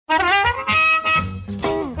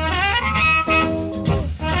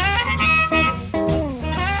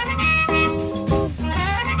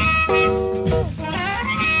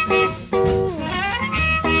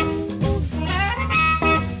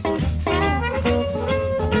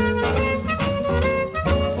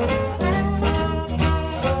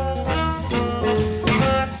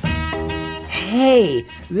Hey,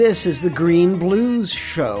 this is the Green Blues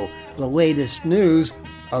Show. The latest news,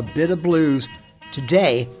 a bit of blues.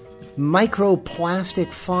 Today,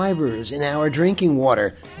 microplastic fibers in our drinking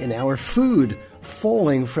water, in our food,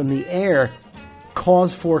 falling from the air.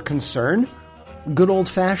 Cause for concern? Good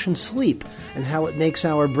old-fashioned sleep and how it makes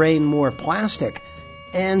our brain more plastic.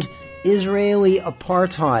 And Israeli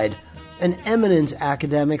apartheid. An eminent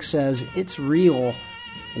academic says it's real.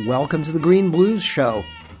 Welcome to the Green Blues Show.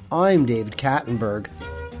 I'm David Kattenberg.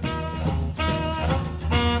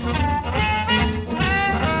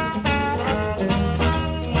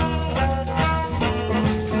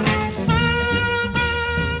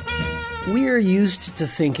 We're used to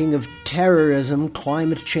thinking of terrorism,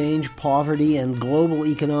 climate change, poverty, and global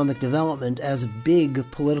economic development as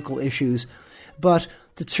big political issues. But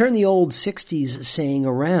to turn the old 60s saying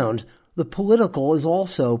around, the political is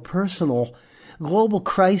also personal. Global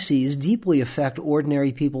crises deeply affect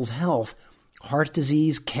ordinary people's health. Heart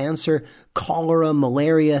disease, cancer, cholera,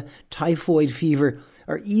 malaria, typhoid fever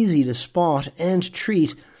are easy to spot and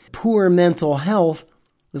treat. Poor mental health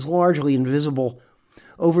is largely invisible.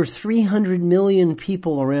 Over 300 million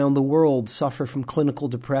people around the world suffer from clinical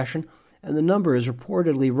depression, and the number is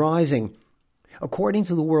reportedly rising. According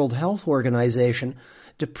to the World Health Organization,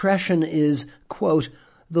 depression is, quote,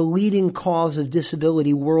 the leading cause of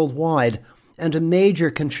disability worldwide, and a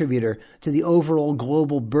major contributor to the overall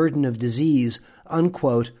global burden of disease,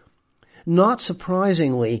 unquote. Not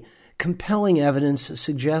surprisingly, compelling evidence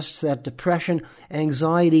suggests that depression,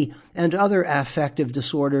 anxiety, and other affective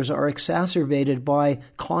disorders are exacerbated by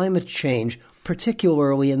climate change,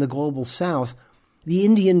 particularly in the global south. The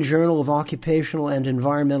Indian Journal of Occupational and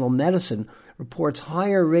Environmental Medicine reports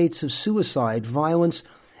higher rates of suicide, violence,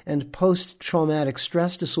 and post-traumatic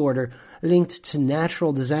stress disorder linked to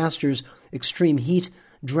natural disasters, extreme heat,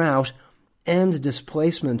 drought, and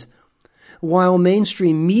displacement. While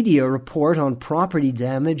mainstream media report on property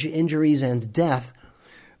damage, injuries, and death,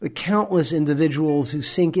 the countless individuals who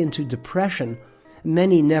sink into depression,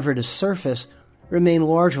 many never to surface, remain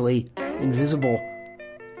largely invisible.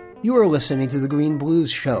 You are listening to The Green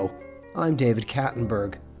Blues Show. I'm David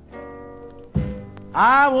Kattenberg.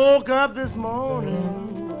 I woke up this morning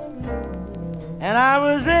and I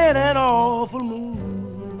was in an awful mood.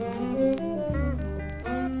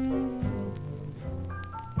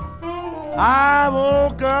 I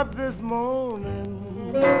woke up this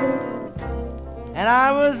morning and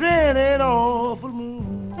I was in an awful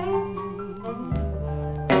mood.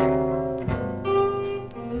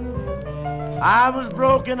 I was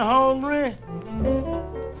broken hungry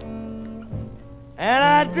and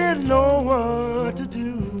I didn't know what to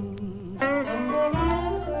do.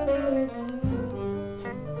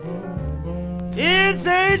 It's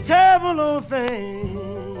a terrible old thing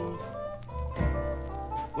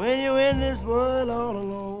when you're in this world all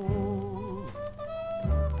alone.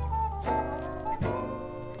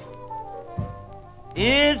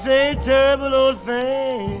 It's a terrible old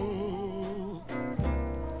thing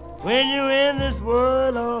when you're in this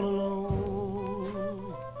world all alone.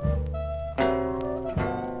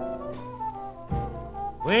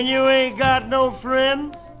 When you ain't got no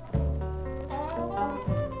friends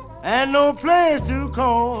and no place to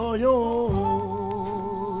call your own.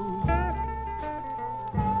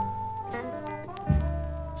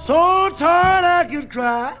 So tired I could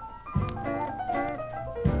cry,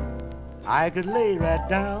 I could lay right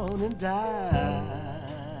down and die.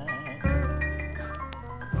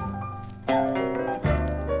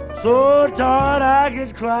 So tired I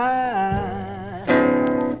could cry,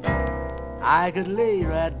 I could lay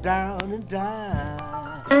right down and die.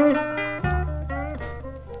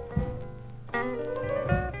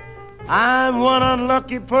 I'm one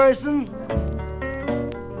unlucky person.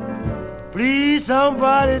 Please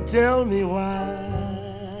somebody tell me why.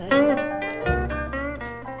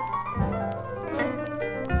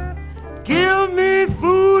 Give me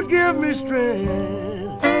food, give me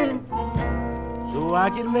strength, so I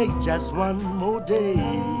can make just one more day.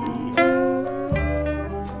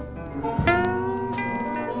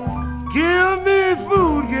 Give me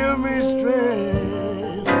food, give me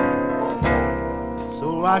strength,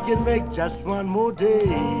 so I can make just one more day.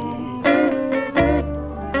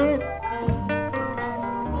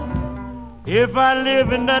 If I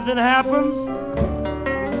live and nothing happens,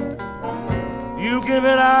 you can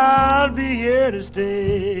bet I'll be here to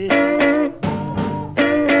stay.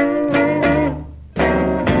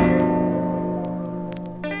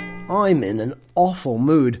 I'm in an awful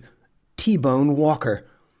mood. T-Bone Walker.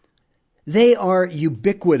 They are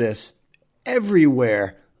ubiquitous,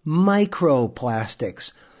 everywhere.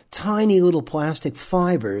 Microplastics, tiny little plastic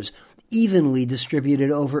fibers evenly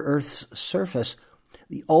distributed over Earth's surface,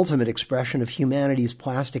 the ultimate expression of humanity's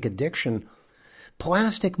plastic addiction.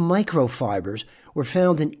 Plastic microfibers were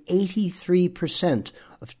found in 83%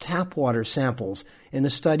 of tap water samples in a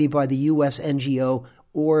study by the U.S. NGO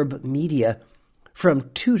Orb Media.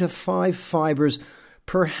 From 2 to 5 fibers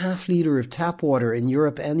per half liter of tap water in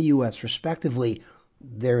Europe and the U.S. respectively.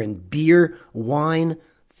 They're in beer, wine,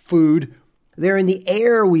 food. They're in the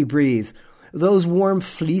air we breathe. Those warm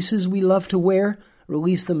fleeces we love to wear,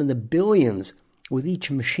 release them in the billions with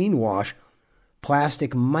each machine wash.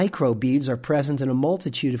 Plastic microbeads are present in a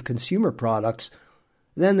multitude of consumer products.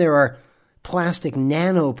 Then there are plastic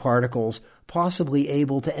nanoparticles possibly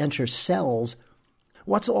able to enter cells.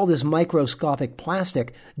 What's all this microscopic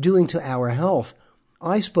plastic doing to our health?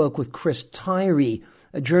 I spoke with Chris Tyree,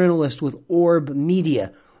 a journalist with Orb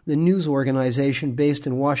Media, the news organization based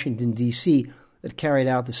in Washington, D.C., that carried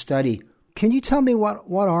out the study. Can you tell me what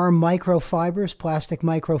are microfibers, plastic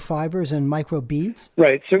microfibers, and microbeads?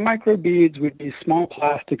 Right. So microbeads would be small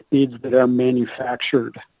plastic beads that are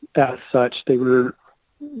manufactured as such. They've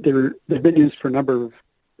been used for a number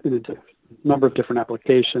of different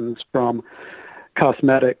applications, from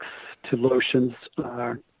cosmetics to lotions,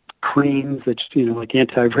 creams, that like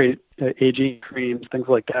anti-aging creams, things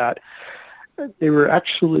like that. They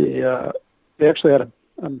actually had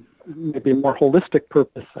a maybe a more holistic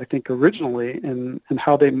purpose, I think, originally, in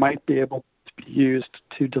how they might be able to be used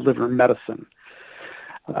to deliver medicine.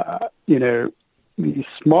 The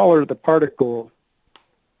smaller the particle,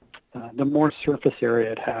 the more surface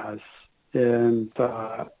area it has, and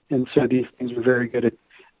so these things are very good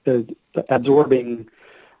at absorbing,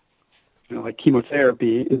 like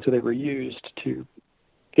chemotherapy, and so they were used to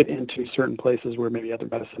get into certain places where maybe other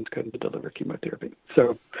medicines couldn't deliver chemotherapy.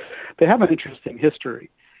 So they have an interesting history,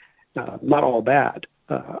 not all bad.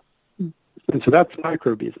 And so that's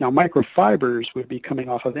microbeads. Now, microfibers would be coming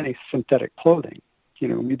off of any synthetic clothing.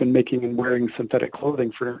 We've been making and wearing synthetic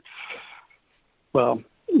clothing for,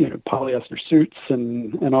 polyester suits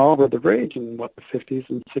and all over the rage in the 50s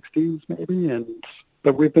and 60s maybe,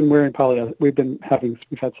 but we've been wearing polyester. We've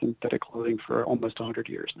had synthetic clothing for almost 100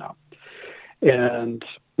 years now, and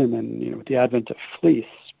then with the advent of fleece,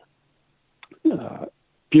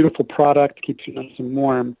 beautiful product, keeps you nice and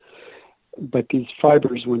warm, but these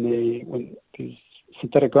fibers, when these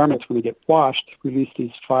synthetic garments, when they get washed, release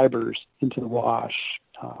these fibers into the wash.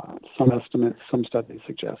 Some estimates, some studies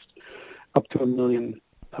suggest up to 1 million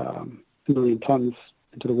tons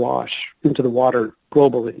into the water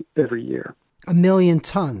globally every year. 1 million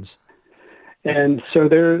tons. And so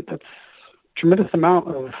that's a tremendous amount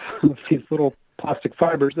of these little plastic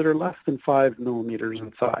fibers that are less than 5 millimeters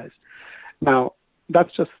in size. Now,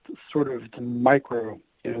 that's just sort of the micro.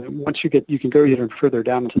 Once you can go even further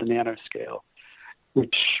down into the nanoscale,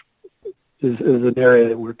 which is an area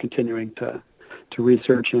that we're continuing to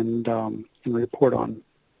research and report on.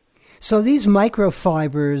 So these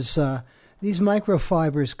microfibers,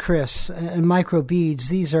 Chris, and microbeads,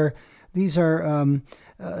 these are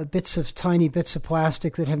tiny bits of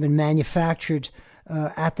plastic that have been manufactured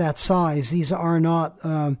at that size. These are not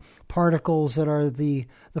particles that are the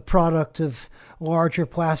product of larger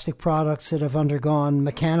plastic products that have undergone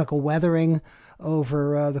mechanical weathering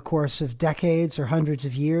over the course of decades or hundreds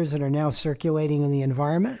of years and are now circulating in the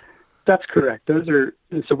environment? That's correct. Those are,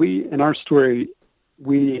 so we, in our story,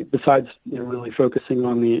 besides really focusing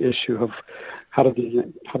on the issue of how do these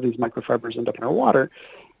microfibers end up in our water,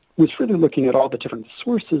 was really looking at all the different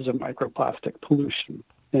sources of microplastic pollution.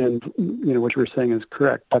 And what you were saying is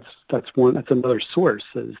correct. That's another source,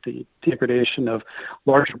 is the degradation of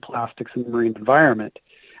larger plastics in the marine environment,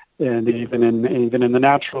 and even in the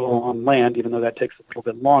natural on land, even though that takes a little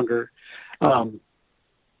bit longer. But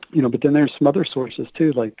then there's some other sources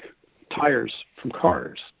too, like tires from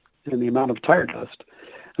cars and the amount of tire dust.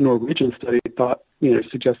 A Norwegian study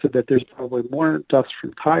suggested that there's probably more dust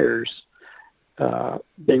from tires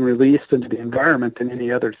being released into the environment than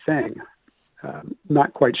any other thing.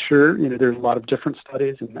 Not quite sure. There's a lot of different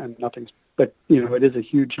studies and nothing's, but it is a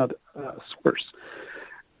huge source.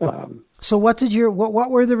 So what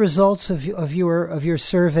were the results of your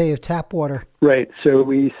survey of tap water? Right. So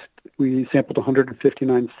we sampled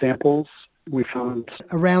 159 samples. We found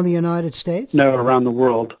around the United States? No, around the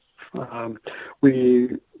world.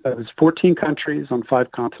 It was 14 countries on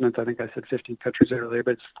 5 continents. I think I said 15 countries earlier,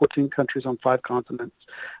 but it's 14 countries on 5 continents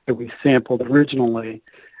that we sampled originally.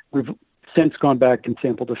 We've since gone back and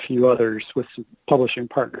sampled a few others with some publishing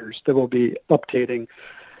partners that we'll be updating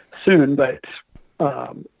soon. But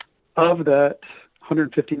of that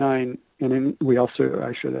 159, and then we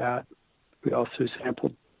also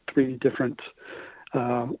sampled 3 different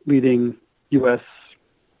leading U.S.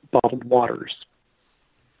 bottled waters.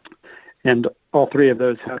 And all three of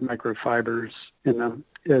those had microfibers in them,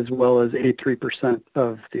 as well as 83%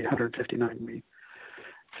 of the 159 we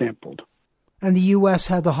sampled. And the U.S.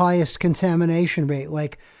 had the highest contamination rate,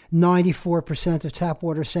 like 94% of tap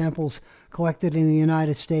water samples collected in the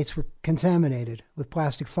United States were contaminated with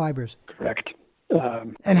plastic fibers. Correct.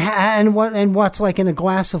 And what's like in a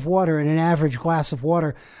glass of water, in an average glass of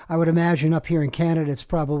water, I would imagine up here in Canada it's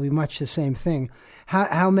probably much the same thing.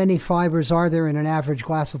 How many fibers are there in an average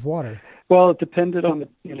glass of water? Well, it depended on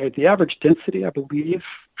the average density, I believe,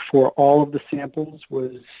 for all of the samples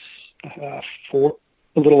was a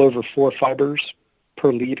little over 4 fibers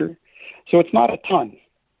per liter. So it's not a ton.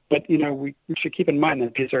 But, we should keep in mind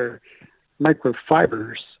that these are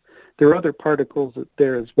microfibers. There are other particles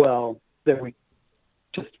there as well that we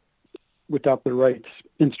just, without the right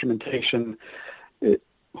instrumentation, it's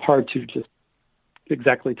hard to just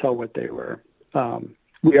exactly tell what they were.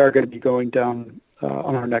 We are going to be going down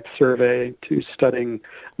on our next survey to studying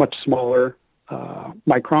much smaller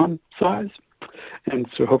micron size. And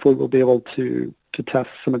so hopefully we'll be able to test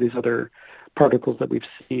some of these other particles that we've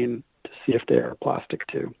seen to see if they are plastic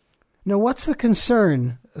too. Now, what's the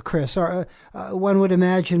concern, Chris? One would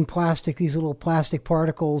imagine these little plastic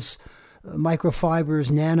particles,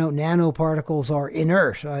 microfibers, nanoparticles are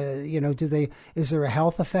inert. Is there a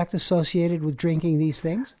health effect associated with drinking these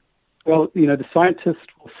things? Well, the scientists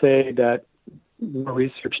will say that more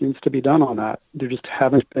research needs to be done on that. There just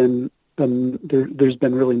haven't been, there's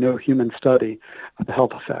been really no human study of the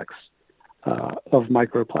health effects of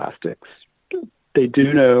microplastics. They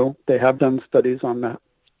do know, they have done studies on that,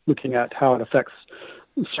 looking at how it affects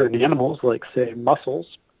certain animals, like, say,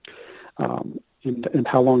 mussels, and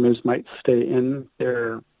how long those might stay in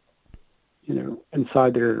their,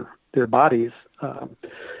 inside their bodies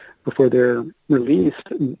before they're released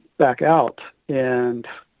back out. And,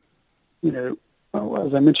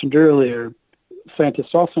 as I mentioned earlier,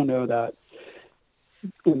 scientists also know that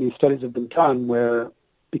when these studies have been done where,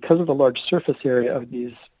 because of the large surface area of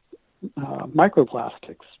these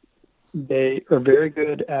microplastics, they are very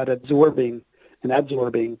good at absorbing and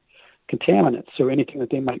adsorbing contaminants, so anything that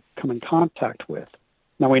they might come in contact with.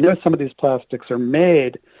 Now, we know some of these plastics are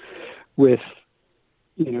made with,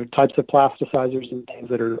 types of plasticizers and things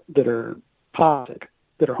that are toxic,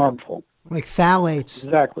 that are harmful. Like phthalates.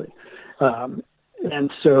 Exactly.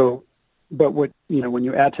 And so, but what, when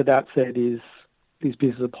you add to that, say, these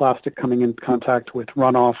pieces of plastic coming in contact with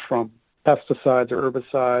runoff from pesticides or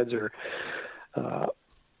herbicides or,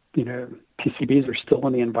 PCBs are still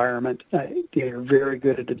in the environment. They are very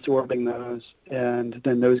good at absorbing those, and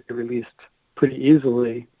then those get released pretty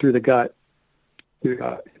easily through the gut.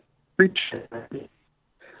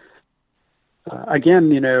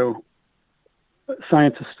 Again,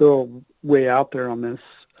 science is still way out there on this.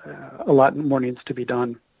 A lot more needs to be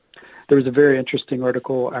done. There was a very interesting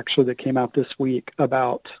article, actually, that came out this week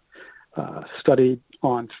about a study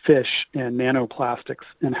on fish and nanoplastics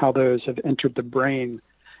and how those have entered the brain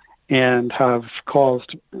and have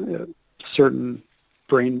caused certain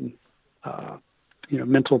brain,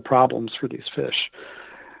 mental problems for these fish.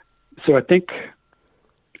 So I think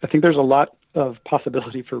there's a lot of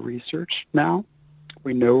possibility for research now.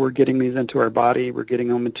 We know we're getting these into our body. We're getting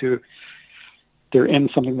them they're in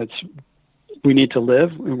something we need to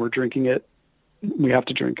live, and we're drinking it. We have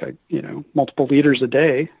to drink, multiple liters a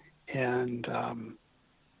day and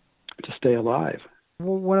to stay alive.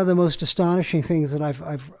 One of the most astonishing things that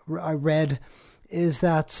I read is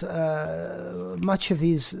that much of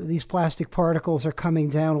these plastic particles are coming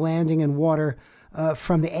down, landing in water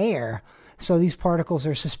from the air. So these particles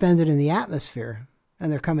are suspended in the atmosphere,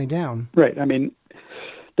 and they're coming down. Right. I mean,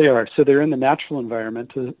 they are. So they're in the natural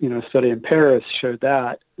environment. A study in Paris showed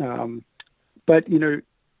that. But,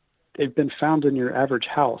 they've been found in your average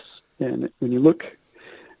house. And when you look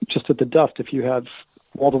just at the dust, if you have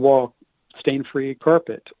wall-to-wall stain-free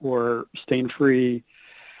carpet or stain-free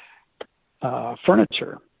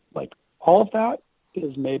furniture, like all of that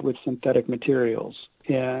is made with synthetic materials.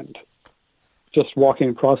 And just walking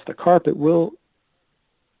across the carpet will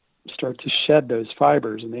start to shed those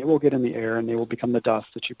fibers, and they will get in the air, and they will become the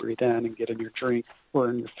dust that you breathe in and get in your drink or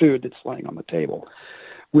in your food that's laying on the table.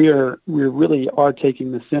 We really are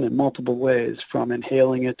taking this in multiple ways, from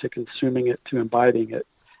inhaling it to consuming it to imbibing it,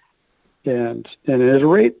 and at a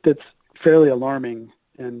rate that's fairly alarming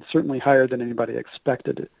and certainly higher than anybody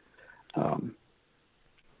expected.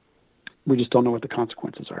 We just don't know what the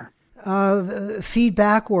consequences are.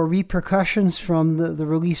 Feedback or repercussions from the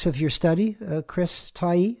release of your study, Chris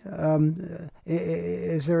Tyee?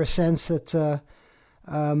 Is there a sense that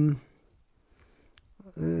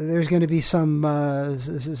there's going to be some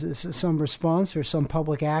response or some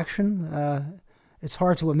public action. It's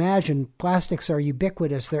hard to imagine. Plastics are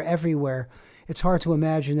ubiquitous. They're everywhere. It's hard to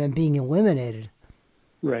imagine them being eliminated.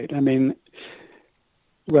 Right. I mean,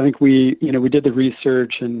 I think we did the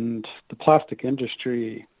research, and the plastic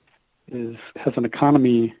industry has an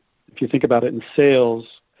economy, if you think about it in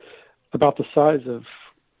sales, about the size of,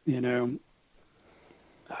 it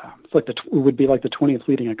would be like the 20th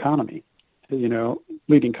leading economy,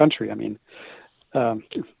 leading country. I mean, that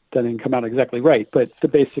didn't come out exactly right, but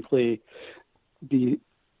basically the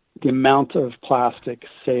amount of plastic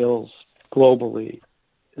sales globally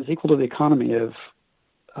is equal to the economy of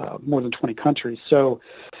more than 20 countries. So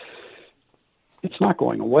it's not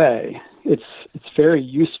going away. It's very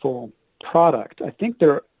useful product. I think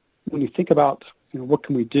when you think about what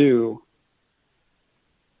can we do,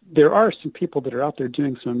 there are some people that are out there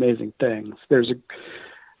doing some amazing things. There is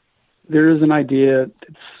an idea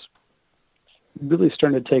that's really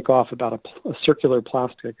starting to take off about a circular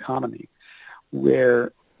plastic economy,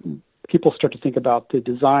 where people start to think about the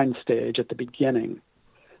design stage at the beginning,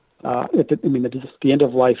 the end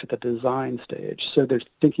of life at the design stage. So they're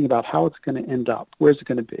thinking about how it's going to end up, where's it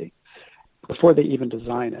going to be, before they even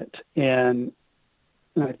design it. And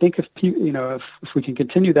I think if we can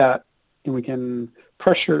continue that, and we can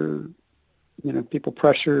pressure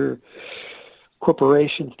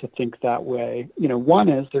corporations to think that way, one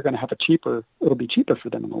is they're going to have it'll be cheaper for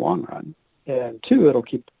them in the long run. And two, it'll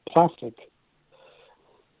keep plastic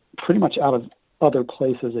pretty much out of other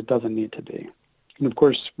places it doesn't need to be. And of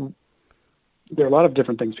course, there are a lot of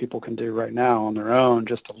different things people can do right now on their own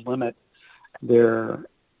just to limit their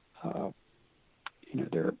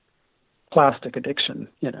plastic addiction.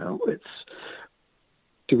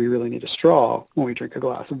 Do we really need a straw when we drink a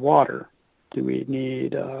glass of water? Do we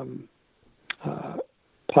need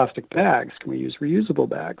plastic bags? Can we use reusable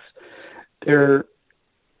bags? There are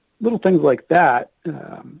little things like that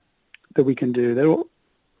that we can do.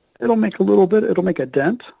 It'll make a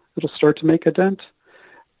dent. It'll start to make a dent.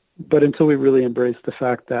 But until we really embrace the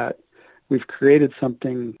fact that we've created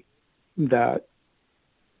something that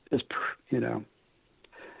is,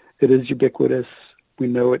 it is ubiquitous. We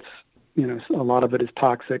know it's, a lot of it is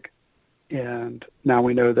toxic. And now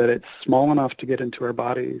we know that it's small enough to get into our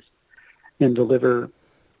bodies and deliver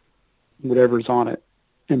whatever's on it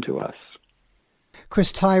into us.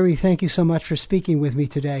 Chris Tyree, thank you so much for speaking with me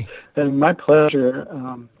today. And my pleasure.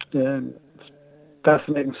 And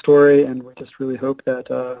fascinating story, and we just really hope that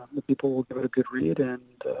the people will give it a good read and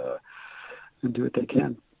do what they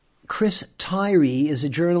can. Chris Tyree is a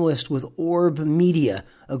journalist with Orb Media,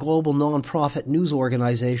 a global nonprofit news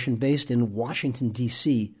organization based in Washington,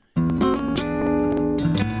 D.C.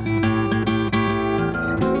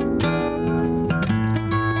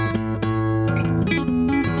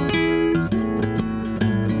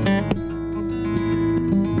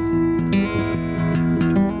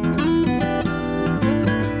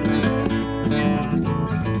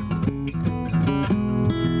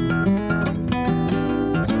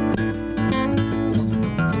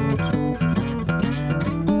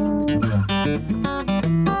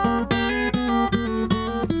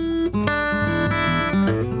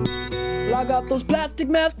 Those plastic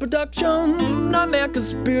mass production, nightmare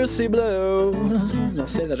conspiracy blues. I'll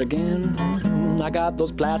say that again. I got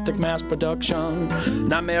those plastic mass production,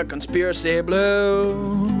 nightmare conspiracy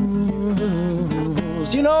blues.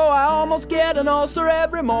 I almost get an ulcer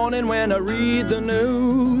every morning when I read the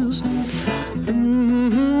news.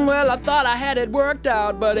 Well, I thought I had it worked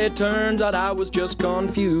out, but it turns out I was just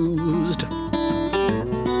confused.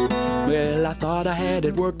 Well, I thought I had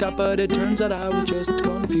it worked out, but it turns out I was just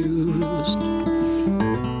confused.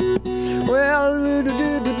 Well,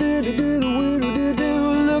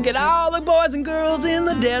 look at all the boys and girls in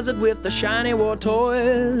the desert with the shiny war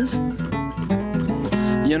toys.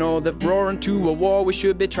 They're roaring to a war we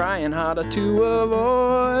should be trying harder to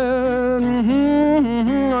avoid.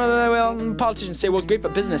 Well, politicians say, well, it's great for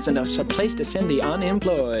business and it's a place to send the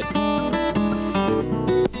unemployed.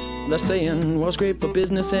 They're saying, well, it's great for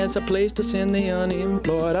business and it's a place to send the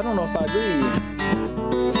unemployed. I don't know if I agree.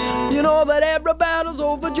 That every battle's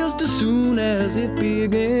over just as soon as it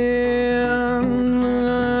began.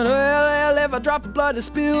 Well, if a drop of blood is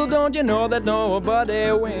spilled, don't you know that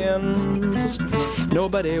nobody wins?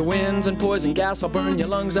 Nobody wins, and poison gas will burn your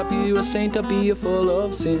lungs up. You a saint to be full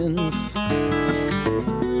of sins.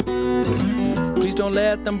 Please don't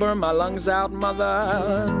let them burn my lungs out,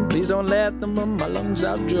 mother. Please don't let them burn my lungs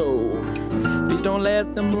out, Joe. Please don't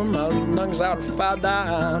let them burn my lungs out if I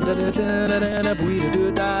die.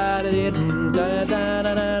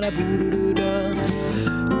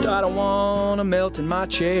 I don't wanna melt in my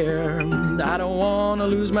chair. I don't wanna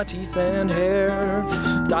lose my teeth and hair.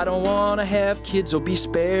 I don't wanna have kids or be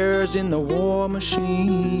spares in the war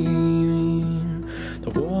machine. The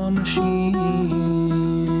war machine.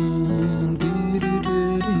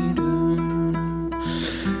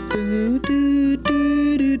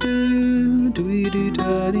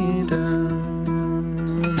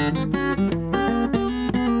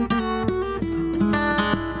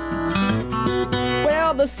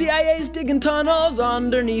 Well, the CIA's digging tunnels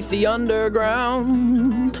underneath the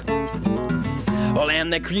underground. Well,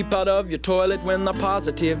 and they creep out of your toilet when they're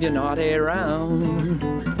positive you're not around.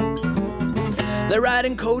 They're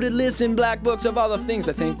writing coded lists in black books of all the things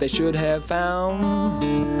I think they should have found.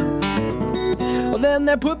 Well, then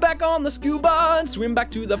they're put back on the scuba and swim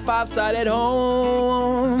back to the five-sided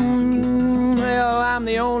home. Well, I'm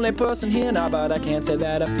the only person here now, but I can't say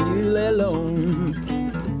that I feel alone.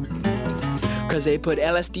 'Cause they put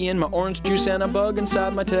LSD in my orange juice and a bug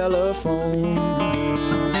inside my telephone.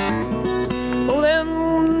 Oh, then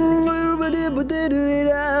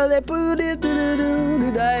they put it.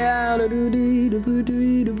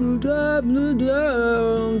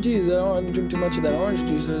 Jeez, I don't drink too much of that orange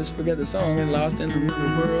juice. I just forget the song and lost in the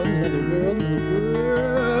world.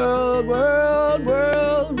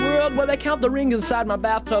 Where they count the rings inside my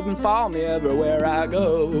bathtub and follow me everywhere I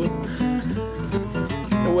go.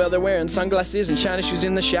 Well, they're wearing sunglasses and shiny shoes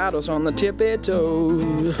in the shadows on the tippy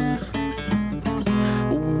toe.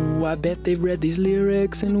 Oh, I bet they've read these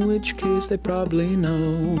lyrics, in which case they probably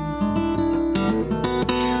know.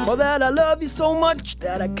 Oh, that I love you so much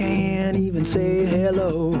that I can't even say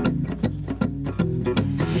hello.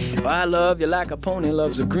 Oh, I love you like a pony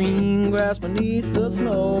loves the green grass beneath the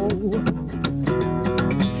snow.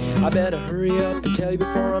 I better hurry up and tell you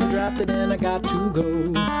before I'm drafted and I got to go.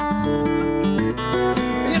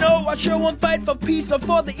 You know, I sure won't fight for peace or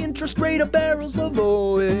for the interest rate of barrels of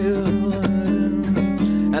oil.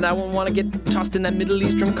 And I won't want to get tossed in that Middle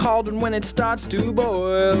Eastern cauldron when it starts to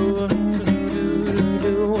boil.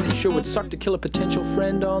 It sure would suck to kill a potential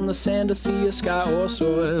friend on the sand, a sea, a sky, or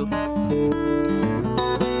soil.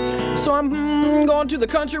 So I'm going to the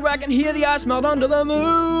country where I can hear the ice melt under the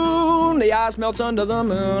moon. The ice melts under the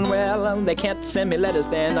moon. Well, they can't send me letters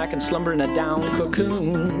then. I can slumber in a down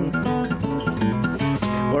cocoon,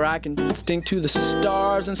 where I can stink to the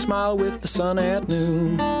stars and smile with the sun at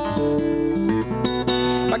noon.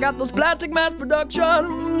 I got those plastic mass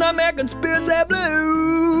production American conspiracy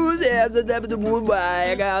blues. Yeah, the wood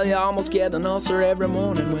wire. I almost get an ulcer every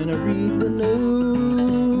morning when I read the news.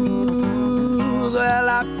 Well,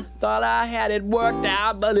 I thought I had it worked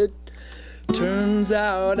out, but it turns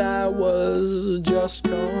out I was just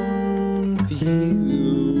confused.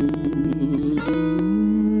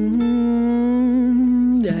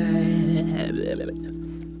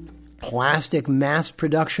 Plastic mass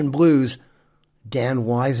production blues. Dan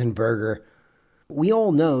Weisenberger. We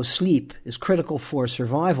all know sleep is critical for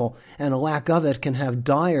survival, and a lack of it can have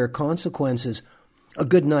dire consequences. A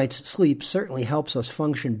good night's sleep certainly helps us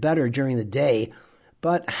function better during the day,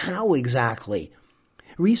 but how exactly?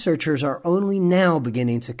 Researchers are only now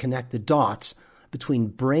beginning to connect the dots between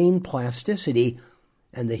brain plasticity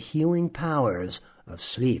and the healing powers of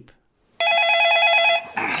sleep.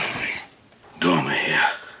 Dormer here.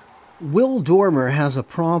 Will Dormer has a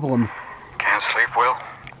problem. Can't sleep, Will?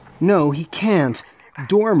 No, he can't.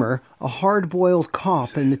 Dormer, a hard-boiled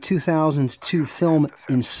cop in the 2002 film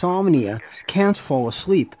Insomnia, can't fall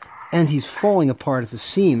asleep, and he's falling apart at the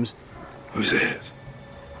seams. Who's that?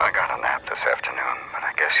 I got a nap this afternoon, but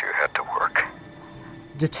I guess you had to work.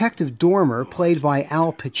 Detective Dormer, played by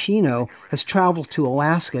Al Pacino, has traveled to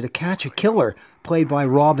Alaska to catch a killer, played by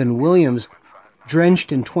Robin Williams.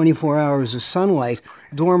 Drenched in 24 hours of sunlight,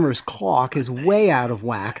 Dormer's clock is way out of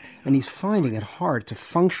whack, and he's finding it hard to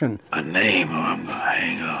function. A name or I'm gonna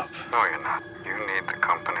hang up. No, you're not. You need the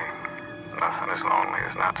company. Nothing as lonely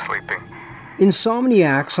as not sleeping.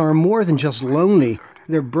 Insomniacs are more than just lonely.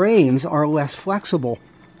 Their brains are less flexible.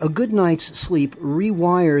 A good night's sleep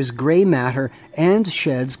rewires gray matter and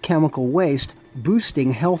sheds chemical waste,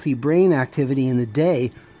 boosting healthy brain activity in the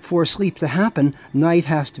day. For sleep to happen, night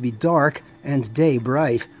has to be dark and day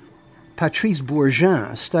bright. Patrice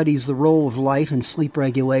Bourgin studies the role of light in sleep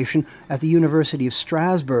regulation at the University of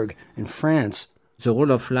Strasbourg in France. The role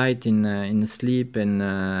of light in sleep and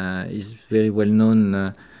is very well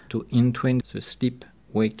known to entwine the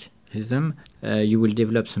sleep-wake rhythm. You will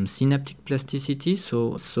develop some synaptic plasticity,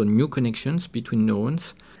 so new connections between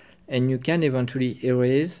neurons, and you can eventually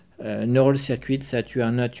erase neural circuits that you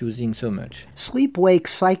are not using so much. Sleep-wake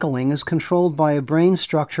cycling is controlled by a brain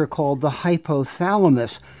structure called the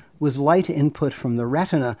hypothalamus. with light input from the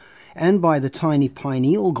retina and by the tiny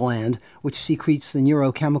pineal gland, which secretes the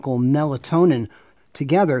neurochemical melatonin.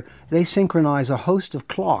 Together, they synchronize a host of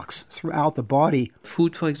clocks throughout the body.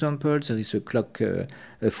 Food, for example, there is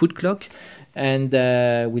a food clock, and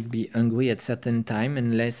we'll be hungry at certain time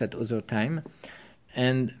and less at other time.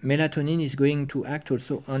 And melatonin is going to act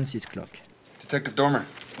also on this clock. Detective Dormer,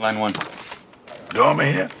 line 1. Dormer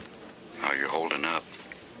here. How you holding up?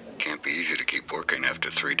 Can't be easy to keep working after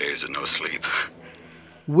 3 days of no sleep.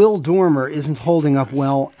 Will Dormer isn't holding up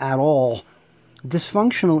well at all.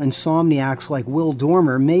 Dysfunctional insomniacs like Will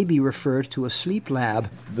Dormer may be referred to a sleep lab.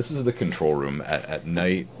 This is the control room. At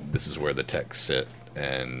night, this is where the techs sit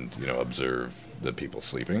and, observe the people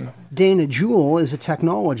sleeping. Dana Jewell is a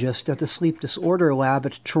technologist at the sleep disorder lab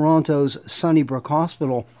at Toronto's Sunnybrook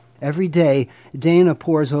Hospital. Every day, Dana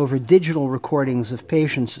pores over digital recordings of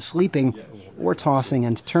patients sleeping or tossing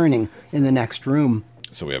and turning in the next room.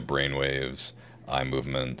 So we have brain waves, eye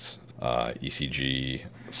movements, ECG,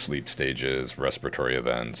 sleep stages, respiratory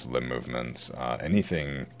events, limb movements,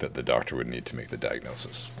 anything that the doctor would need to make the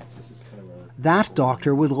diagnosis. That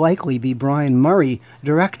doctor would likely be Brian Murray,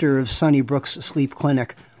 director of Sunnybrook's sleep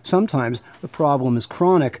clinic. Sometimes the problem is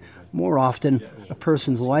chronic. More often, a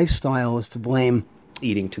person's lifestyle is to blame.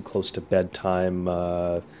 Eating too close to bedtime,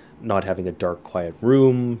 not having a dark, quiet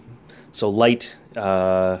room. So light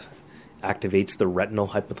activates the retinal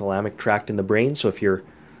hypothalamic tract in the brain. So if you're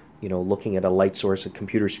looking at a light source, a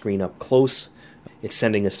computer screen up close, it's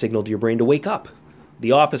sending a signal to your brain to wake up,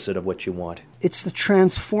 the opposite of what you want. It's the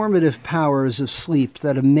transformative powers of sleep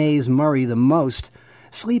that amaze Murray the most.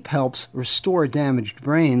 Sleep helps restore damaged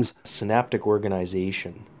brains. Synaptic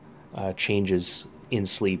organization changes in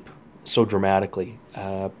sleep so dramatically.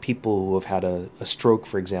 People who have had a stroke,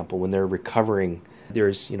 for example, when they're recovering,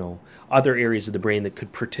 there's other areas of the brain that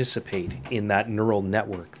could participate in that neural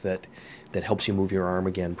network that helps you move your arm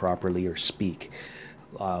again properly or speak.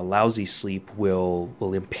 Lousy sleep will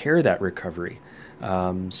impair that recovery.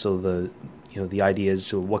 So the idea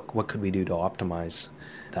is, what could we do to optimize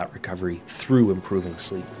that recovery through improving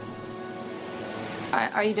sleep?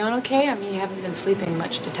 Are you doing okay? I mean, you haven't been sleeping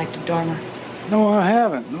much, Detective Dormer. No, I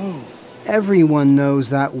haven't, no. Everyone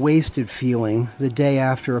knows that wasted feeling the day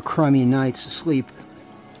after a crummy night's sleep.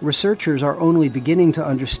 Researchers are only beginning to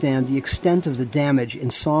understand the extent of the damage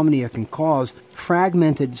insomnia can cause.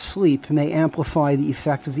 Fragmented sleep may amplify the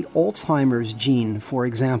effect of the Alzheimer's gene, for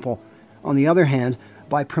example. On the other hand,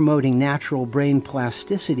 by promoting natural brain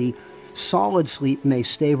plasticity, solid sleep may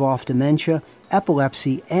stave off dementia,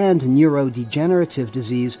 epilepsy, and neurodegenerative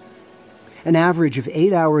disease. An average of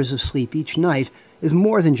 8 hours of sleep each night is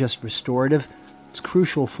more than just restorative. It's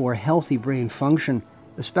crucial for healthy brain function,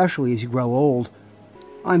 especially as you grow old.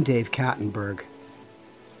 I'm Dave Kattenberg.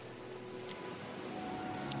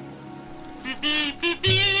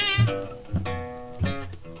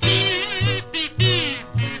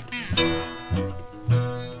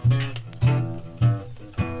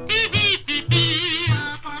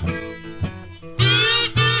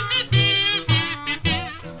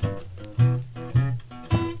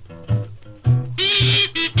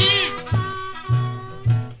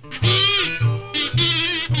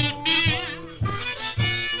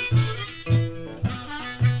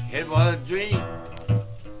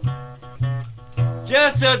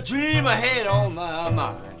 Just a dream I had on my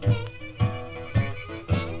mind.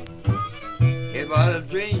 It was a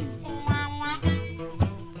dream.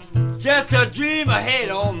 Just a dream I had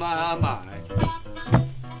on my mind.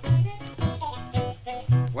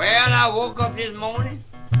 When I woke up this morning,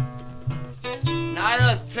 not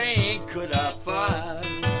a thing could I find.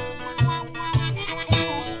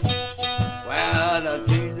 Well, I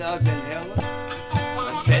dreamed I was in heaven.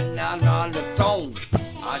 I sat down on the throne.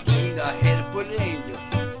 I dreamed I had a good angel.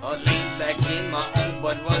 I leaned back in my own,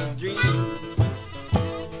 but was a dream.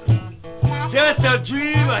 Just a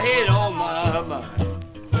dream I had on my mind.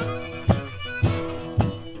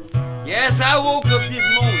 Yes, I woke up this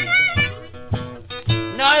morning.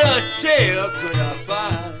 Not a chair could I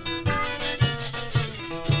find.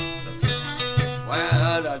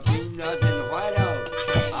 Well, I dreamed I was in the White House.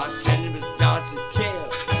 I sent him Miss Johnson's chair.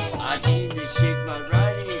 I dreamed to shake my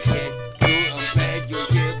right hand, said, I'm glad you're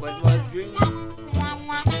here, but was a dream.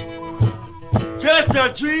 Just a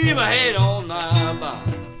dream I had on my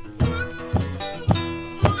mind.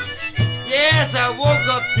 Yes, I woke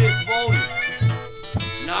up this morning.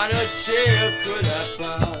 Not a chair could I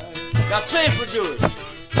find. Now play for Julie.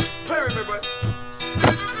 Play with me, boy.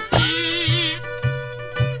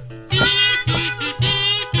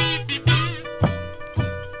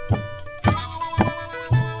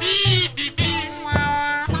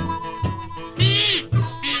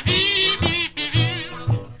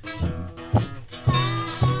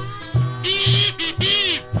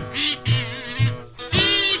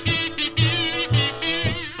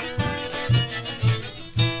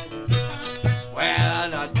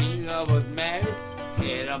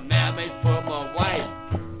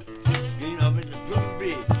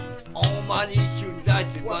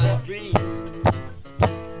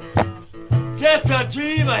 a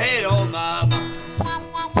dream I had on my mind.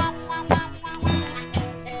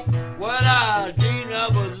 What I dreamed I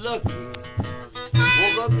was lucky.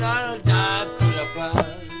 Woke up down and died, could I find?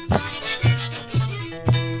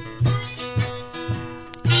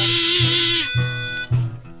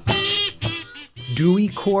 Dewey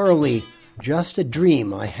Corley, Just a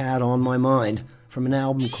Dream I Had on My Mind, from an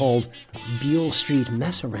album called Beale Street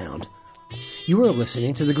Mess Around. You are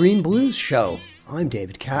listening to The Green Blues Show. I'm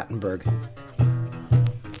David Kattenberg.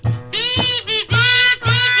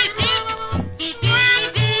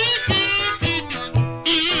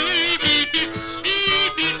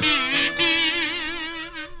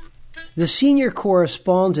 The senior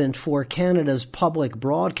correspondent for Canada's public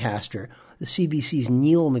broadcaster, the CBC's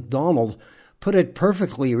Neil MacDonald, put it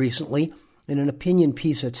perfectly recently in an opinion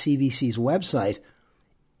piece at CBC's website.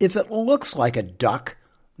 If it looks like a duck,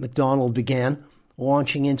 MacDonald began,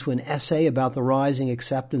 launching into an essay about the rising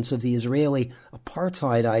acceptance of the Israeli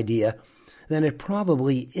apartheid idea, then it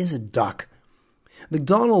probably is a duck.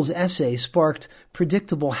 MacDonald's essay sparked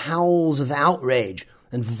predictable howls of outrage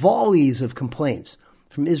and volleys of complaints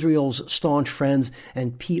from Israel's staunch friends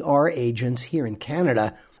and PR agents here in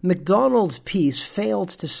Canada. MacDonald's piece failed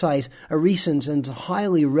to cite a recent and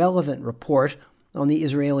highly relevant report on the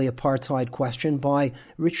Israeli apartheid question by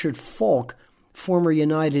Richard Falk, former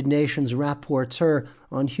United Nations rapporteur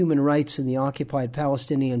on human rights in the occupied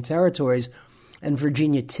Palestinian territories, and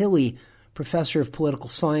Virginia Tilley, professor of political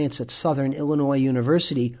science at Southern Illinois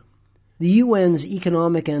University. The UN's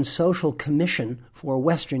Economic and Social Commission for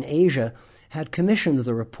Western Asia had commissioned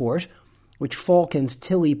the report, which Falk and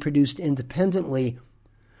Tilley produced independently.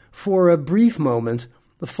 For a brief moment,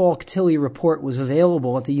 the Falk-Tilley report was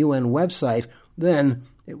available at the UN website. Then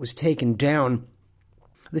it was taken down.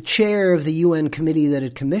 The chair of the UN committee that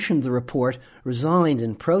had commissioned the report resigned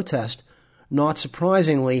in protest. Not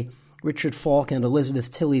surprisingly, Richard Falk and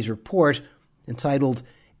Elizabeth Tilley's report, entitled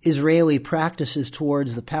Israeli Practices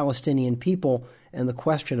Towards the Palestinian People and the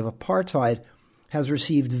Question of Apartheid, has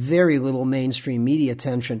received very little mainstream media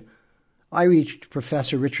attention. I reached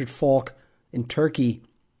Professor Richard Falk in Turkey.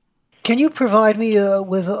 Can you provide me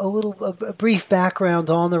with a brief background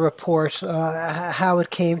on the report, how it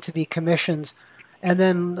came to be commissioned, and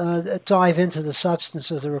then dive into the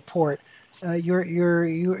substance of the report,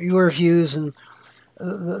 your views and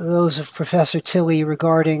those of Professor Tilley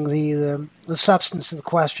regarding the substance of the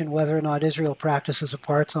question whether or not Israel practices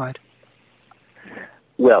apartheid?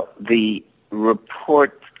 Well, the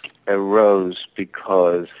report arose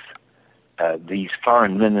because these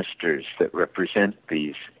foreign ministers that represent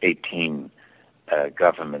these 18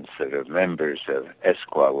 governments that are members of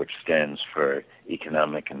ESCWA, which stands for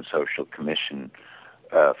Economic and Social Commission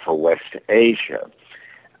for West Asia,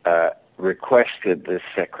 requested the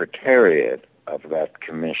secretariat of that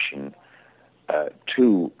commission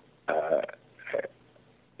to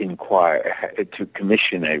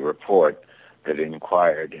commission a report that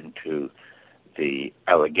inquired into the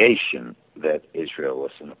allegation that Israel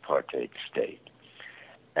was an apartheid state.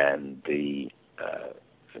 And the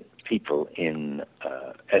people in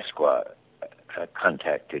ESCWA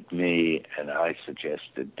contacted me, and I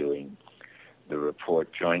suggested doing the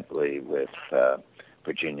report jointly with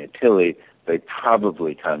Virginia Tilley. They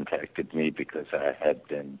probably contacted me because I had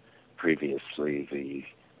been previously the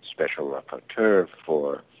special rapporteur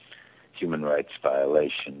for human rights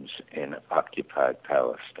violations in occupied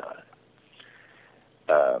Palestine.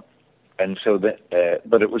 And so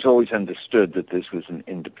but it was always understood that this was an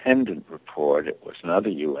independent report. It was not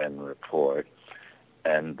a UN report,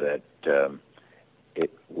 and that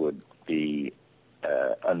it would be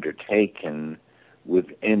undertaken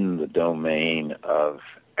within the domain of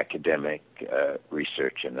academic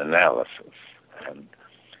research and analysis.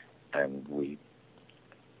 And we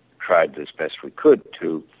tried as best we could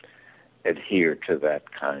to adhere to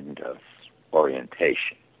that kind of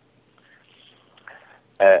orientation.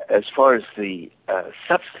 As far as the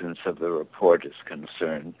substance of the report is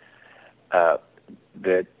concerned,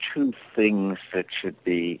 there are two things that should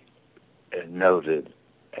be noted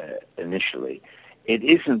initially. It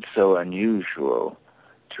isn't so unusual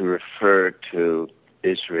to refer to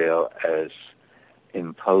Israel as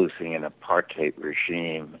imposing an apartheid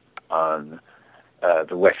regime on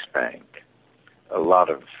the West Bank. A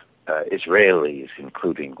lot of Israelis,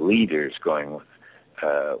 including leaders going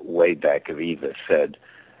way back, have either said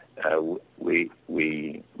we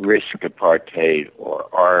risk apartheid or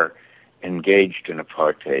are engaged in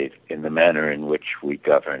apartheid in the manner in which we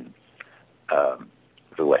govern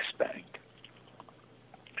the West Bank.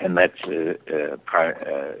 And that's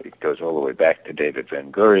it goes all the way back to David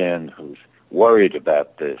Ben-Gurion, who's worried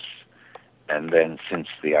about this and then since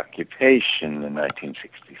the occupation in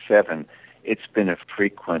 1967, it's been a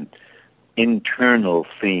frequent internal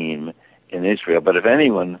theme in Israel. But if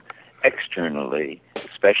anyone externally,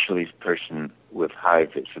 especially a person with high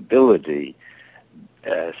visibility,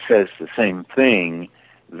 says the same thing,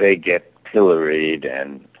 they get pilloried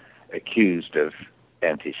and accused of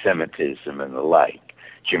anti-Semitism and the like.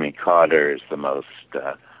 Jimmy Carter is the most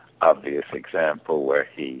obvious example, where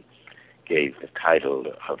he gave the title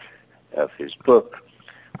of his book,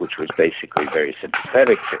 which was basically very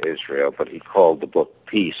sympathetic to Israel, but he called the book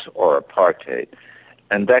Peace or Apartheid.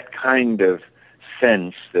 And that kind of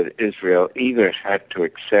sense that Israel either had to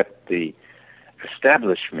accept the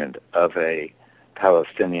establishment of a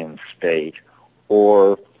Palestinian state,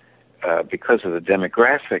 or because of the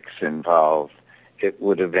demographics involved, it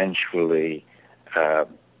would eventually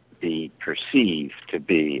be perceived to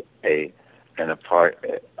be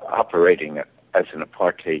operating as an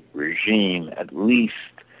apartheid regime, at least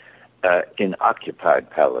in occupied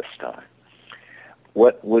Palestine.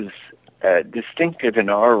 What was distinctive in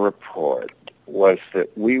our report was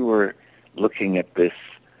that we were looking at this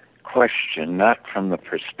question not from the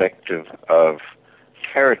perspective of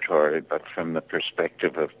territory, but from the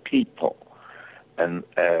perspective of people, and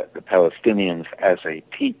the Palestinians as a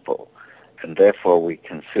people. And therefore we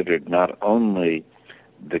considered not only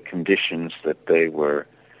the conditions that they were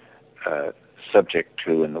subject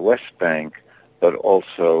to in the West Bank, but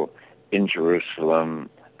also in Jerusalem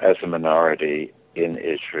as a minority in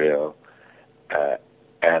Israel,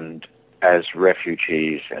 and as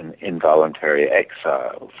refugees and involuntary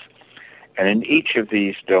exiles. And in each of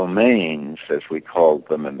these domains, as we called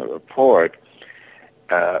them in the report,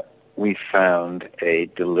 we found a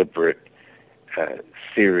deliberate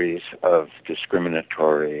series of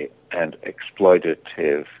discriminatory and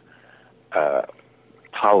exploitative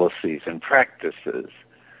policies and practices,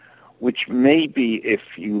 which maybe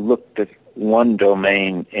if you looked at one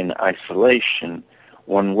domain in isolation,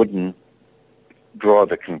 one wouldn't draw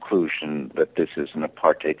the conclusion that this is an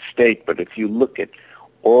apartheid state. But if you look at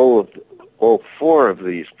all four of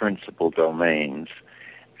these principal domains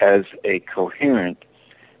as a coherent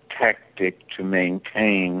tactic to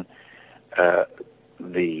maintain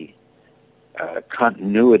the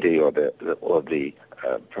continuity, or the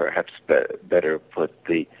perhaps better put,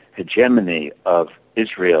 the hegemony of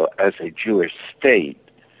Israel as a Jewish state,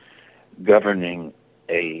 governing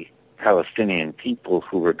a Palestinian people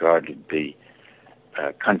who regarded the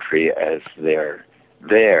country as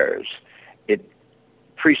theirs, it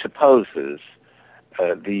presupposes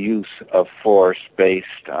the use of force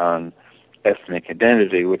based on ethnic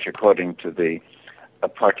identity, which according to the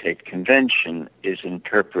Apartheid Convention is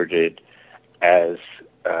interpreted as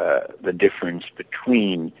the difference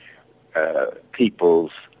between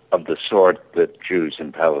peoples of the sort that Jews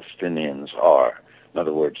and Palestinians are. In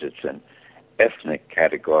other words, it's an ethnic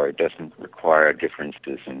category. It doesn't require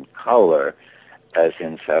differences in color as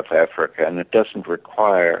in South Africa, and it doesn't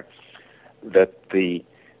require that the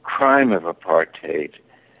crime of apartheid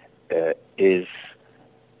is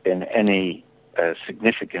in any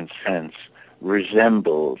significant sense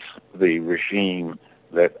resembles the regime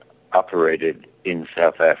that operated in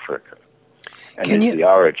South Africa, and is the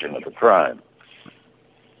origin of the crime.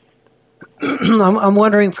 I'm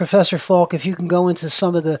wondering, Professor Falk, if you can go into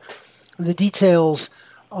some of the details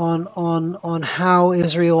on how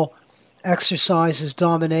Israel exercises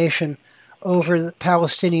domination over the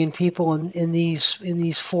Palestinian people in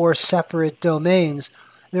these four separate domains.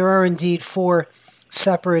 There are indeed four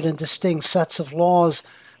separate and distinct sets of laws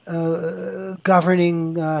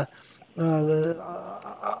governing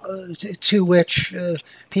to which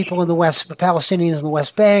people in the West, the Palestinians in the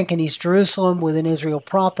West Bank and East Jerusalem, within Israel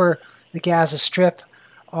proper, the Gaza Strip,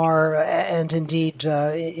 and indeed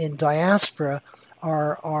in diaspora,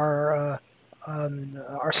 are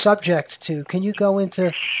subject to. Can you go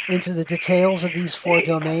into the details of these four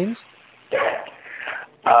domains?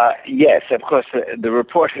 Yes, of course. The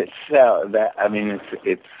report itself,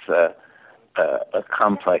 it's a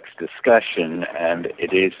complex discussion, and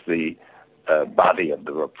it is the body of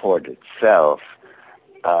the report itself.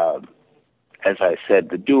 As I said,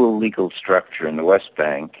 the dual legal structure in the West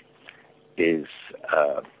Bank is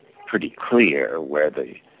pretty clear, where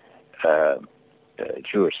the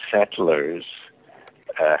Jewish settlers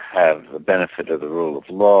have the benefit of the rule of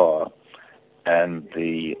law, and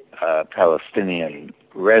the Palestinian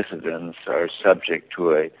residents are subject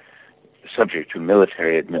to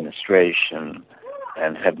military administration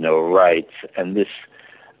and have no rights. And this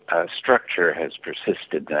structure has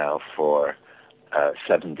persisted now for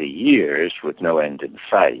 70 years with no end in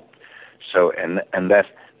sight. So, and that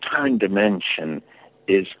time dimension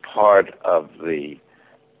is part of the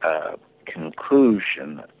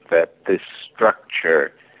conclusion that this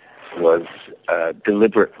structure was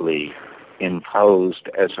deliberately imposed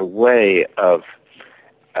as a way of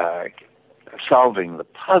solving the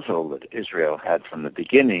puzzle that Israel had from the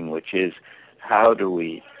beginning, which is how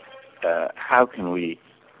can we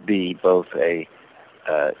be both a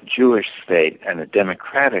Jewish state and a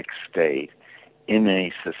democratic state in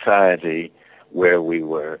a society where we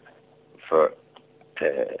were,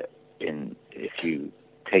 if you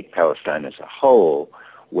take Palestine as a whole,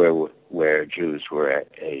 where Jews were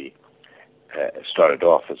started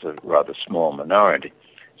off as a rather small minority.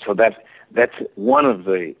 So that's one of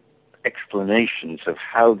the explanations of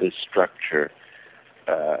how this structure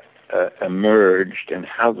emerged, and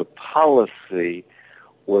how the policy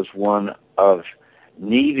was one of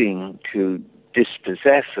needing to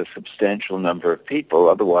dispossess a substantial number of people.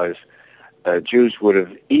 Otherwise, Jews would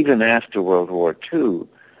have, even after World War II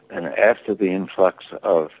and after the influx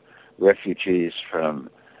of refugees from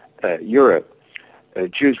Europe,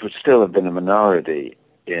 Jews would still have been a minority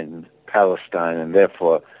in Palestine, and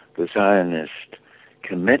therefore the Zionist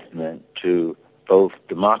commitment to both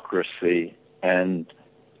democracy and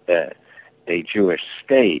a Jewish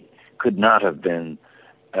state could not have been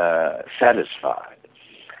satisfied.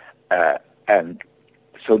 And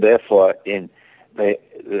so therefore there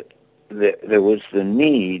was the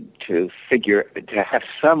need to have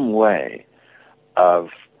some way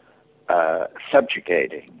of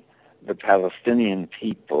subjugating the Palestinian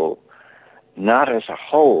people, not as a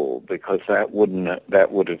whole, because that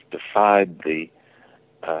would have defied the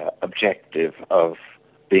objective of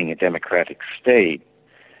being a democratic state.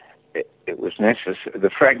 It was necessary. The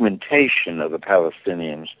fragmentation of the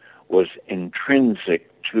Palestinians was intrinsic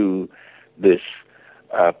to this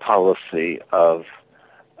policy of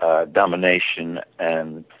domination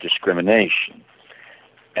and discrimination.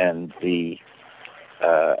 And the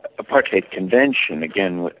Apartheid Convention,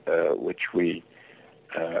 again, which we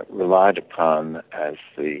relied upon as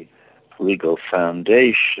the legal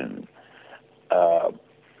foundation,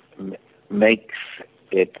 makes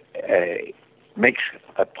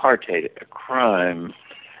apartheid a crime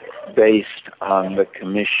based on the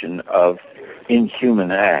commission of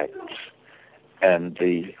inhuman acts and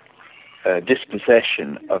the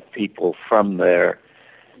dispossession of people from their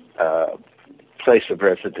place of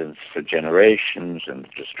residence for generations, and the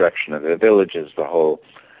destruction of their villages. The whole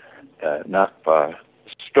Nakba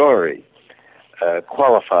story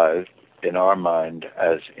qualifies in our mind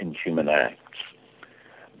as inhuman acts.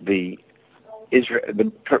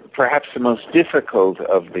 Perhaps the most difficult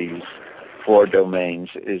of these four domains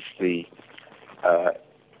is the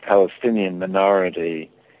Palestinian minority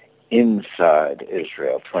inside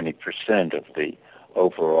Israel, 20% of the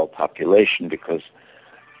overall population, because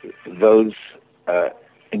those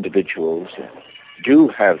individuals do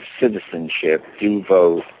have citizenship, do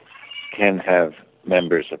vote, can have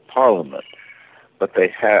members of parliament, but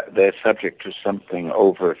they're subject to something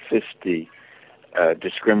over 50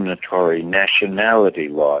 discriminatory nationality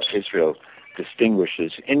laws. Israel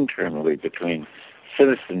distinguishes internally between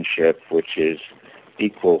citizenship, which is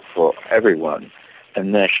equal for everyone,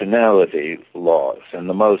 and nationality laws. And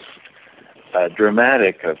the most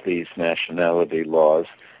dramatic of these nationality laws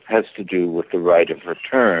has to do with the right of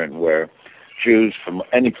return, where Jews from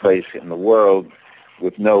any place in the world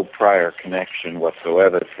with no prior connection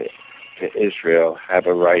whatsoever to Israel have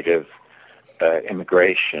a right of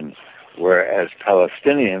immigration, whereas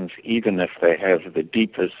Palestinians, even if they have the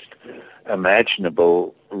deepest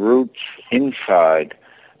imaginable roots inside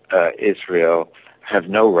Israel, have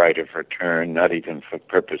no right of return, not even for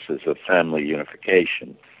purposes of family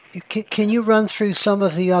unification. Can you run through some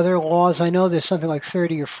of the other laws? I know there's something like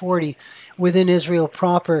 30 or 40 within Israel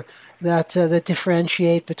proper that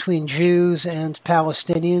differentiate between Jews and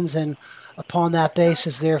Palestinians, and upon that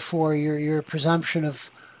basis, therefore, your presumption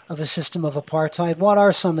of a system of apartheid. What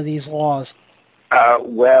are some of these laws?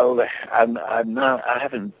 Well, I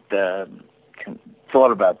haven't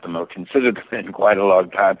thought about them or considered them in quite a long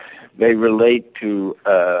time. They relate to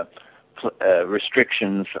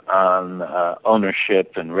restrictions on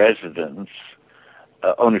ownership and residence,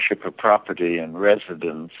 ownership of property and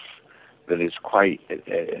residence, that is quite,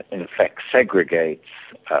 in effect, segregates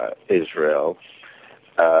Israel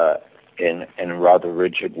in rather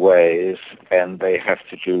rigid ways, and they have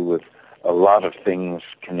to do with a lot of things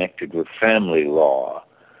connected with family law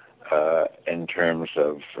in terms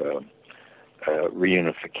of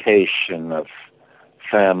reunification of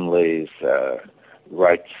families,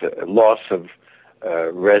 rights, loss of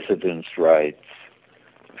residence rights,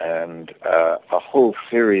 and a whole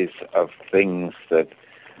series of things that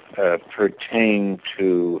pertain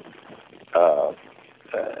to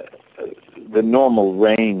the normal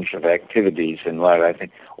range of activities in life. I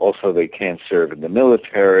think also they can't serve in the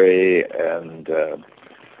military, and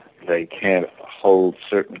they can't hold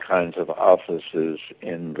certain kinds of offices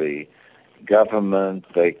in the government.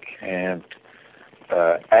 They can't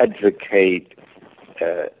advocate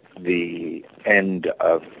the end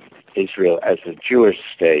of Israel as a Jewish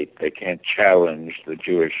state. They can't challenge the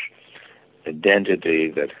Jewish identity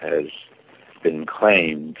that has been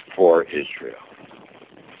claimed for Israel.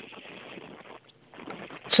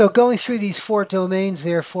 So going through these four domains,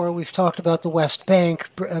 therefore, we've talked about the West Bank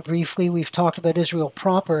briefly. We've talked about Israel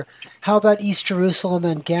proper. How about East Jerusalem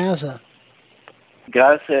and Gaza?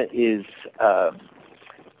 Gaza is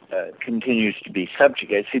continues to be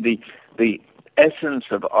subjugated. See, the essence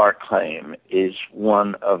of our claim is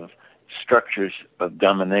one of structures of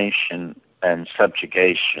domination and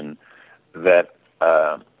subjugation that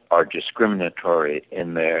are discriminatory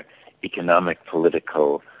in their economic,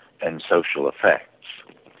 political, and social effects.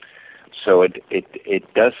 So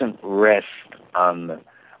it doesn't rest on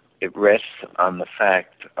it rests on the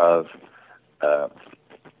fact of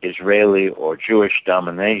Israeli or Jewish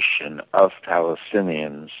domination of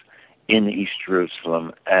Palestinians in East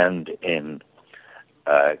Jerusalem and in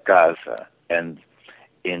Gaza. And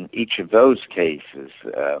in each of those cases,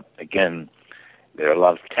 again, there are a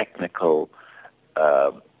lot of technical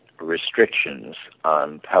restrictions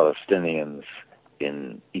on Palestinians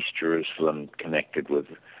in East Jerusalem connected with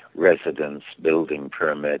residence, building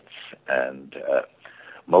permits, and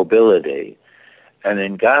mobility. And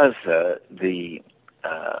in Gaza,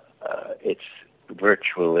 it's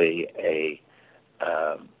virtually a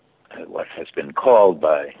what has been called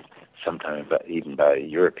by sometimes even by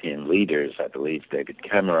European leaders, I believe David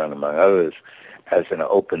Cameron among others, as an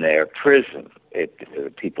open-air prison.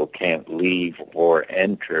 People can't leave or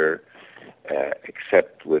enter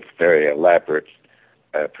except with very elaborate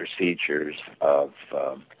procedures of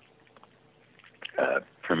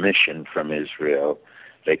permission from Israel.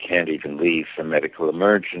 They can't even leave for medical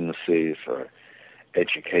emergencies or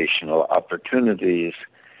educational opportunities.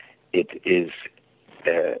 It is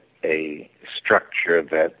a structure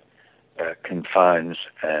that confines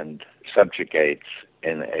and subjugates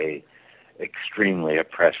in a extremely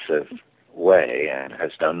oppressive way and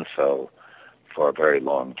has done so for a very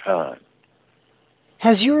long time.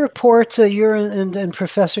 Has your report, your and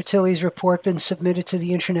Professor Tilley's report, been submitted to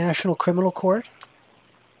the International Criminal Court?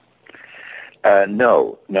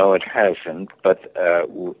 No, it hasn't. But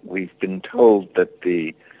we've been told that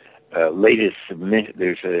the latest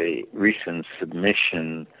there's a recent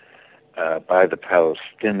submission by the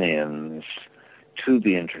Palestinians to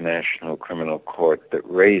the International Criminal Court that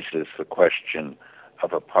raises the question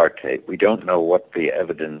of apartheid. We don't know what the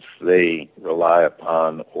evidence they rely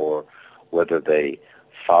upon or whether they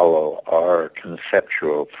follow our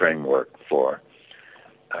conceptual framework for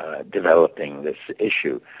developing this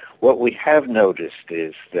issue. What we have noticed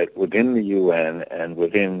is that within the UN and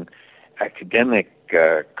within academic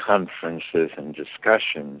conferences and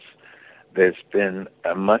discussions, there's been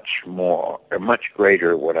a much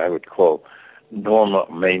greater, what I would call normal,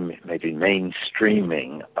 maybe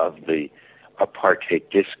mainstreaming of the apartheid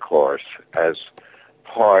discourse as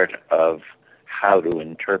part of how to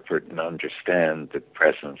interpret and understand the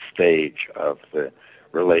present stage of the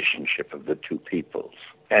relationship of the two peoples.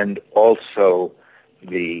 And also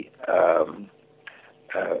the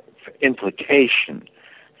implication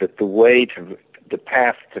that the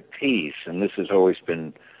path to peace, and this has always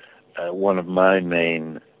been one of my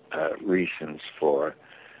main reasons for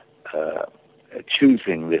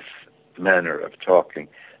choosing this manner of talking,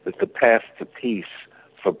 that the path to peace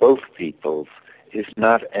for both peoples is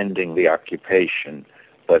not ending the occupation,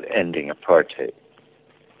 but ending apartheid.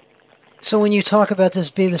 So when you talk about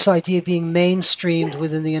this idea being mainstreamed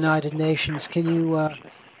within the United Nations, can you?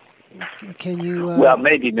 Well,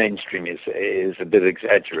 maybe mainstream is a bit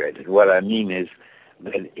exaggerated. What I mean is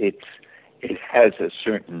that it has a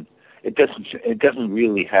certain. It doesn't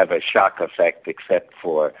really have a shock effect, except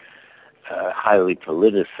for highly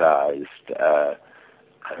politicized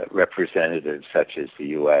representatives such as the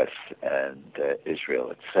U.S. and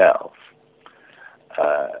Israel itself.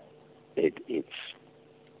 It's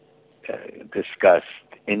discussed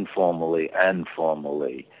informally and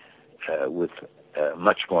formally with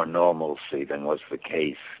much more normalcy than was the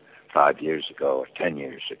case 5 years ago or 10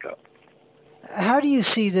 years ago. How do you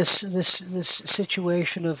see this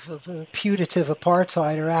situation of putative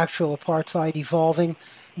apartheid or actual apartheid evolving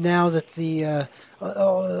now that the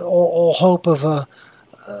all hope of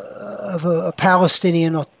a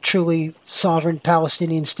Palestinian, a truly sovereign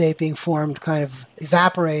Palestinian state being formed, kind of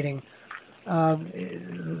evaporating.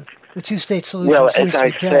 The two-state solution well, seems as to I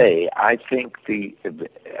be dead. say, I think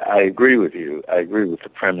I agree with you. I agree with the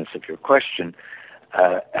premise of your question.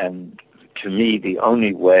 And to me, the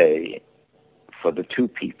only way for the two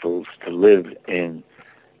peoples to live in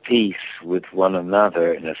peace with one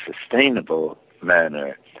another in a sustainable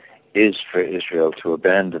manner is for Israel to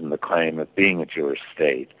abandon the claim of being a Jewish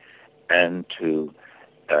state and to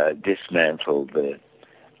dismantle the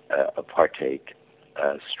apartheid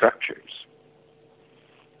structures.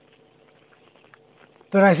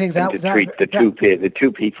 But I think and to treat the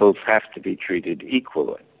two peoples have to be treated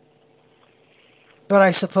equally. But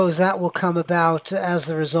I suppose that will come about as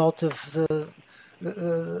the result of the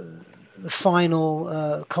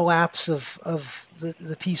final collapse of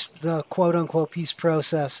the peace, the quote unquote peace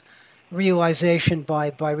process, realization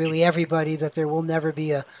by really everybody that there will never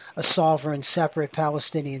be a sovereign, separate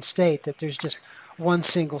Palestinian state. That there's just one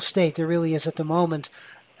single state. There really is at this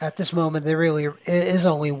moment there really is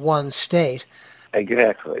only one state.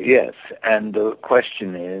 Exactly, yes. And the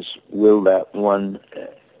question is, will that one...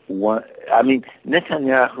 I mean,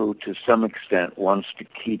 Netanyahu, to some extent, wants to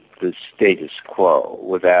keep the status quo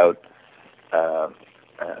without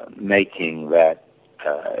making that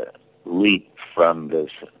leap from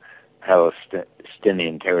the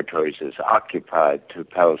Palestinian territories as occupied to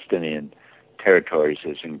Palestinian territories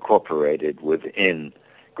as incorporated within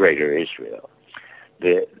Greater Israel.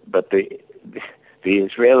 But the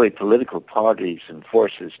Israeli political parties and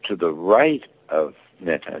forces to the right of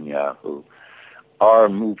Netanyahu are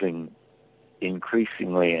moving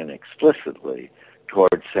increasingly and explicitly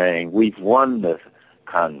towards saying, we've won the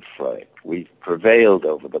conflict, we've prevailed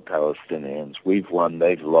over the Palestinians, we've won,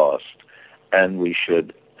 they've lost, and we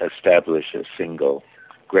should establish a single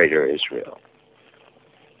Greater Israel.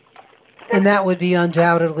 And that would be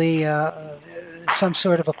undoubtedly some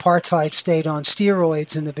sort of apartheid state on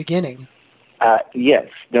steroids in the beginning. Yes,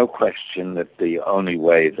 no question that the only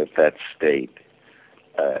way that state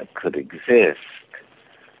could exist,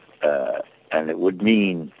 and it would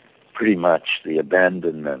mean pretty much the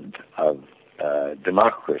abandonment of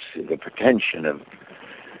democracy, the pretension of,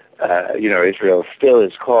 Israel still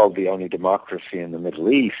is called the only democracy in the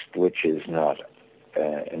Middle East, which is not,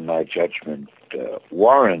 in my judgment,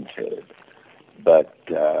 warranted. But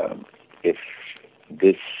if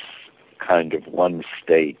this kind of one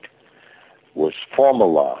state was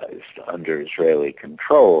formalized under Israeli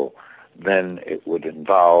control, then it would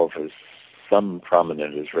involve, as some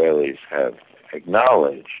prominent Israelis have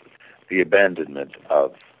acknowledged, the abandonment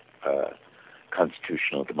of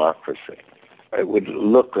constitutional democracy. It would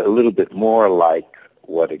look a little bit more like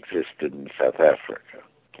what existed in South Africa.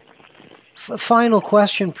 Final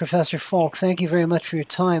question, Professor Falk. Thank you very much for your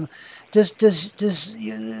time. Does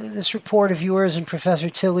this report of yours and Professor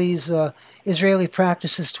Tilley's Israeli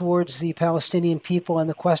practices towards the Palestinian people and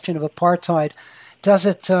the question of apartheid, does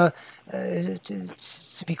it, to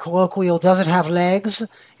be colloquial, does it have legs?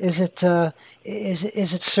 Is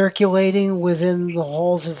it circulating within the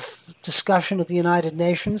halls of discussion at the United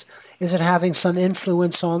Nations? Is it having some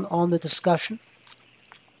influence on the discussion?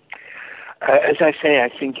 As I say, I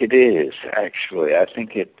think it is, actually. I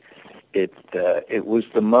think it was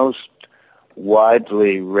the most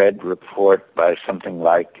widely read report by something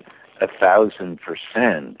like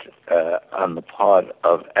 1,000% on the part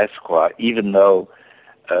of ESQA, even though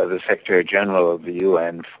the Secretary General of the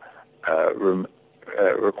UN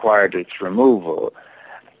required its removal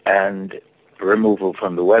from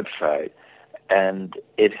the website. And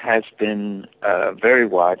it has been very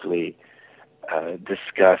widely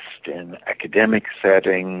discussed in academic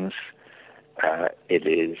settings. It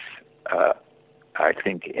is, I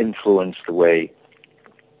think, influenced the way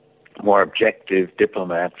more objective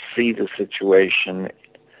diplomats see the situation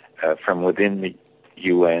from within the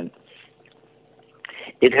UN.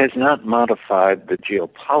 It has not modified the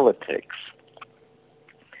geopolitics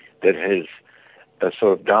that has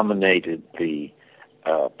sort of dominated the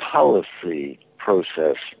policy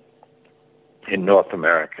process in North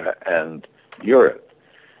America and Europe,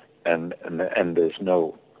 and there's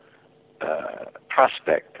no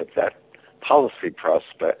prospect that that policy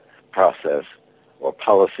process or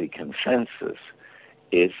policy consensus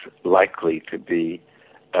is likely to be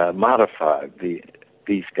modified.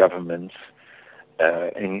 These governments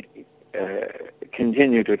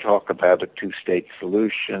continue to talk about a two-state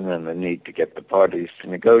solution and the need to get the parties to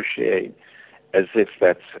negotiate as if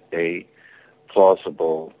that's a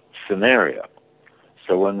plausible scenario.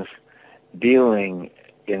 So one's dealing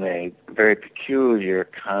in a very peculiar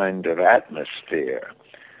kind of atmosphere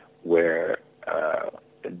where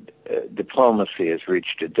diplomacy has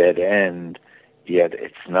reached a dead end, yet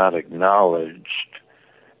it's not acknowledged,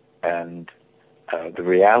 and the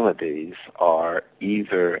realities are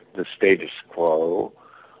either the status quo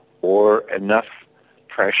or enough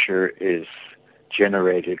pressure is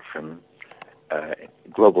generated from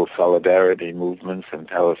global solidarity movements and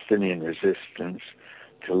Palestinian resistance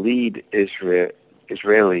to lead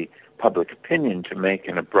Israeli public opinion to make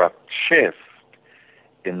an abrupt shift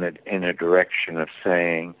in a direction of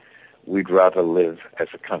saying we'd rather live as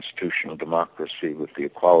a constitutional democracy with the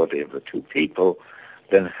equality of the two people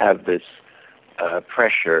than have this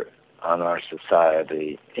pressure on our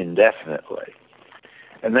society indefinitely.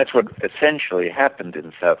 And that's what essentially happened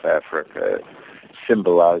in South Africa,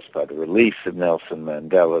 symbolized by the release of Nelson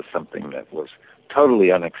Mandela, something that was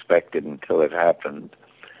totally unexpected until it happened,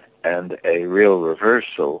 and a real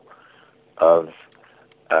reversal of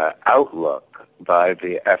outlook by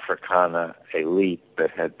the Afrikaner elite that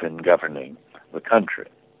had been governing the country.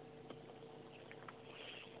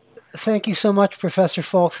 Thank you so much, Professor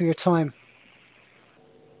Falk, for your time.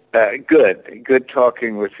 Good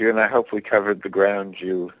talking with you, and I hope we covered the ground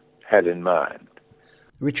you had in mind.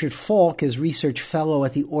 Richard Falk is Research Fellow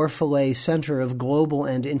at the Orphalais Center of Global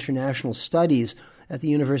and International Studies at the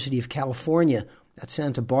University of California at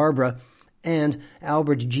Santa Barbara, and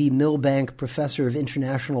Albert G. Milbank, Professor of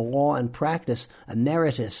International Law and Practice,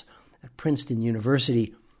 Emeritus at Princeton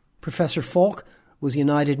University. Professor Falk was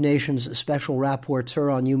United Nations Special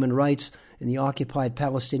Rapporteur on Human Rights in the occupied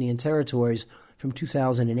Palestinian territories from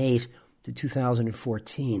 2008 to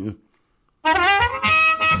 2014.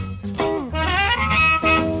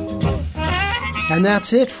 And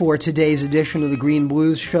that's it for today's edition of the Green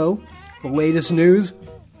Blues Show. The latest news,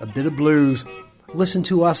 a bit of blues. Listen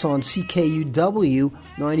to us on CKUW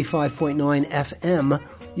 95.9 FM,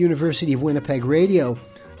 University of Winnipeg Radio.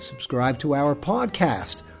 Subscribe to our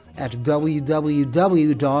podcast at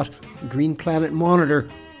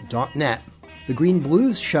www.greenplanetmonitor.net. The Green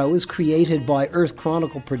Blues Show is created by Earth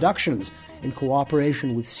Chronicle Productions in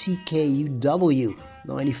cooperation with CKUW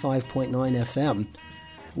 95.9 FM.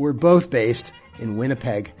 We're both based in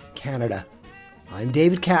Winnipeg, Canada. I'm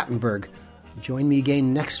David Kattenberg. Join me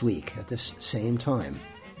again next week at this same time.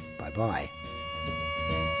 Bye-bye.